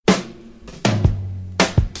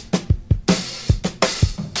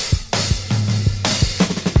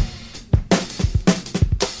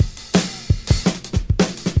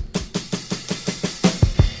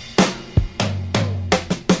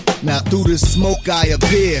Now through the smoke I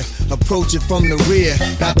appear, approach it from the rear.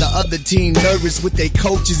 Got the other team nervous with their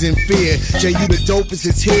coaches in fear. Jay, you the dopest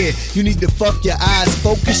is here. You need to fuck your eyes,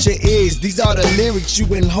 focus your ears. These are the lyrics you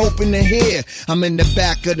been hoping to hear. I'm in the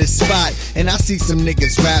back of the spot, and I see some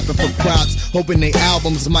niggas rapping for props, hoping their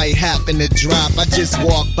albums might happen to drop. I just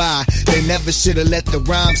walk by, they never should've let the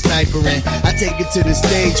rhyme sniper in. I take it to the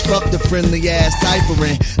stage, fuck the friendly ass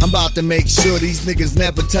ciphering. I'm about to make sure these niggas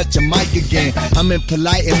never touch a mic again. I'm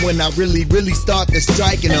impolite, and when I really start to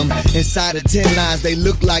striking them, inside of 10 lines they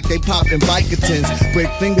look like they popping Vicodins. Break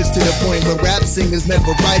fingers to the point where rap singers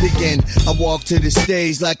never write again. I walk to the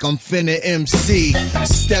stage like I'm finna MC.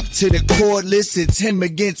 Step to the cordless, it's him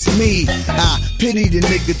against me. I pity the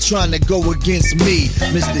nigga trying to go against me.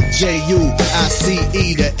 Mr. JUICE,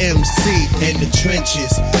 the MC in the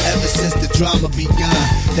trenches. Ever since the drama begun,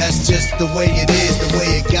 that's just the way it is, the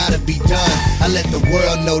way it gotta be done. I let the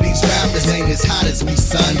world know these rappers ain't as hot as me,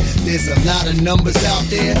 son. There's a lot of numbers out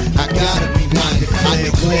there, I gotta be one. I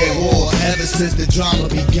declare war ever since the drama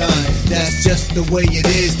begun. That's just the way it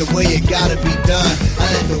is, the way it gotta be done. I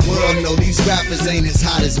let the world know these rappers ain't as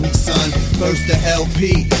hot as me, son. First the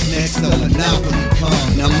LP, next the Monopoly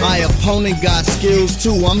come. Now my opponent got skills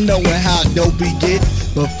too, I'm knowing how dope he get.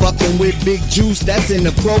 But fucking with Big Juice, that's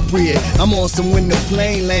inappropriate. I'm on some win the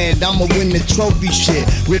plane land, I'ma win the trophy shit.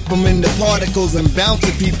 Rip them into particles and bounce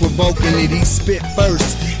if he provoking it. He spit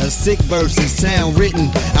first, a sick verse and sound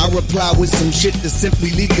written. I reply with some shit to simply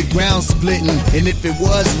leave the ground splitting. And if it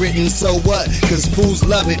was written, so what? Cause fools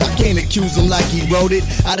love it, I can't accuse him like he wrote it.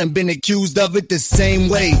 I done been accused of it the same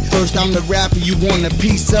way. First I'm the rapper you want a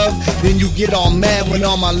piece of, then you get all mad when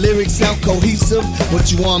all my lyrics sound cohesive.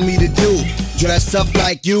 What you want me to do? Dress up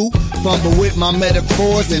like you, fumble with my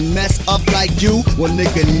metaphors and mess up like you? Well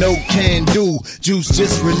nigga, no can do. Juice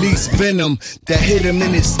just released venom that hit him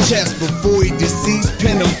in his chest before he deceased.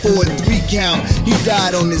 Pin him for a 3 count. He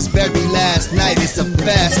died on his very last night. It's a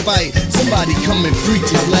fast fight. Somebody come and preach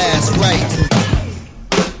his last right.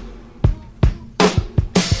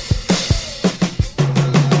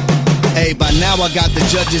 Hey, by now I got the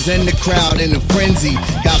judges and the crowd in a frenzy.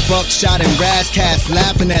 Got Buckshot and Razzcast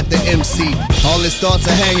laughing at the MC. All his thoughts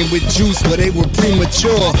are hanging with Juice, but they were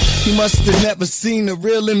premature. He must have never seen a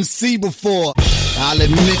real MC before. I'll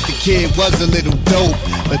admit the kid was a little dope,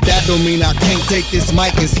 but that don't mean I can't take this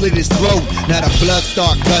mic and slit his throat. Now the blood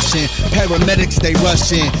start gushing, paramedics they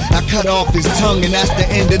rush in. I cut off his tongue and that's the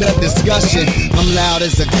end of the discussion. I'm loud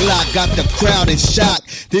as a Glock, got the crowd in shock.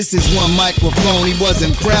 This is one microphone he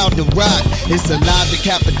wasn't proud to rock. It's a live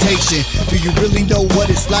decapitation. Do you really know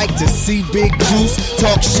what it's like to see Big Juice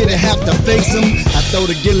talk shit and have to face him? I throw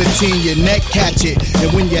the guillotine, your neck catch it,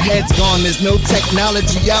 and when your head's gone there's no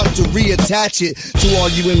technology out to reattach it. To all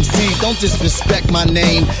you MCs, don't disrespect my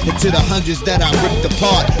name. And to the hundreds that I ripped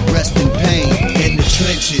apart, rest in pain. In the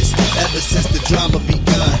trenches, ever since the drama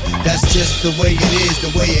begun. That's just the way it is,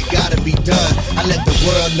 the way it gotta be done. I let the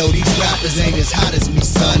world know these rappers ain't as hot as me,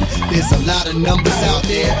 son. There's a lot of numbers out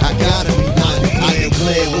there, I gotta be one. I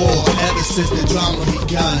declare war ever since the drama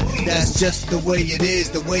begun. That's just the way it is,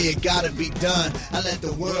 the way it gotta be done. I let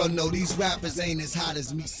the world know these rappers ain't as hot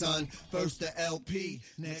as me, son. First the LP,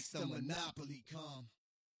 next the Monopoly come.